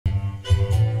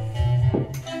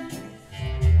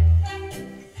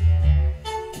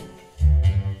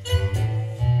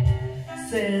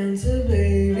Santa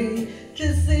baby,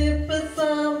 just sip a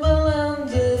stumble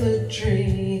under the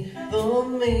tree for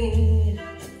me.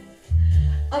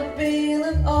 I've been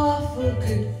an awful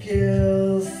good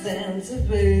girl, Santa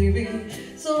baby,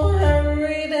 so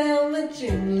hurry down the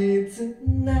chimney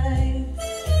tonight.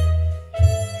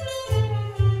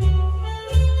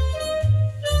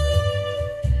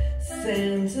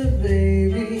 Santa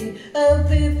baby, a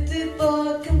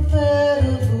 54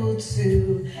 convertible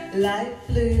to light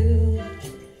blue.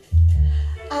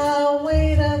 I'll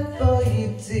wait up for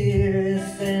you, dear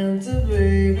Santa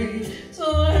baby,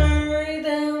 so hurry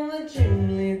down the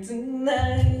chimney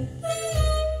tonight.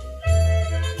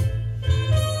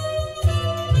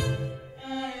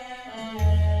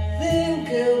 Think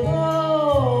of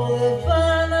all the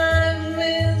fun I've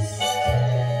missed.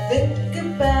 Think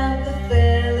about the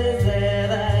fellas that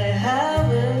I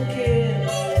haven't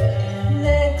kissed.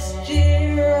 Next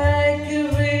year I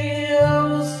could be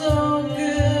oh so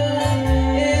good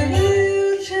if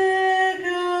you check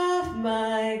off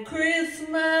my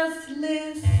Christmas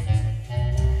list.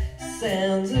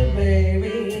 Santa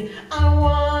baby, I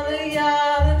want a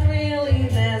yacht, and really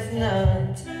there's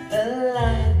not a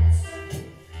lot.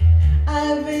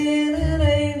 I've been an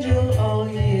angel all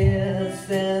year,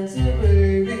 Santa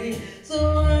baby,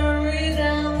 so hurry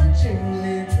down the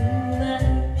chimney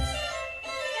tonight.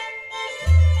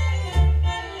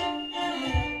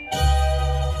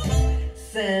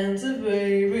 Santa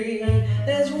baby,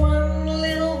 there's one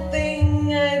little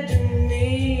thing I do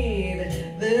need,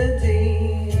 the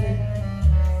deed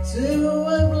to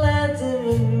a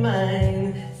platinum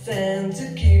mine,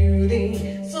 Santa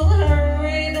cutie, so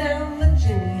hurry down the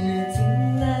chimney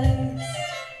tonight.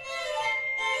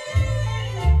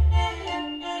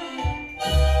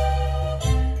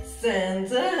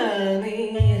 Santa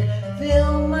honey,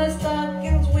 fill my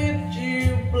stockings with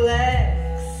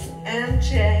blacks and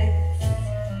checks.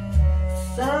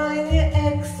 Sign your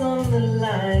X on the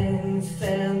line,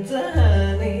 Santa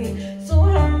honey, so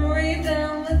hurry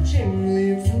down the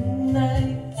chimney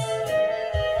tonight.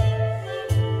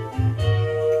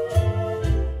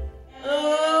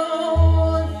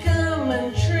 Oh, come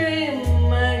and trim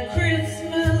my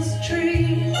Christmas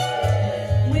tree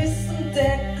with some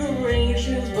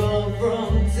decorations bought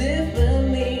from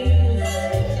Tiffany's.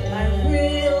 I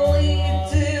really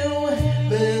do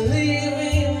believe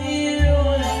in you.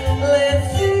 Let's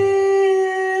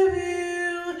see if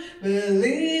you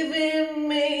believe in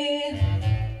me.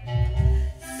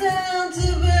 Santa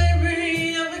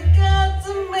baby, I forgot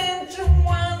to mention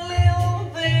one little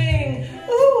thing.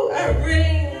 Ooh, a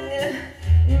ring.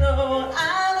 No, I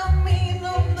don't mean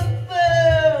on the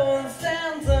phone,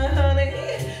 Santa honey,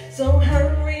 so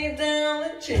hurry down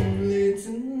the chimney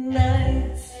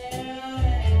tonight.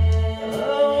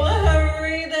 Oh,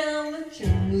 hurry down the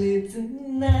chimney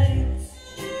tonight.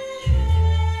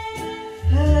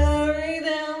 Hurry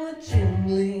down the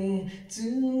chimney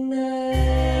tonight.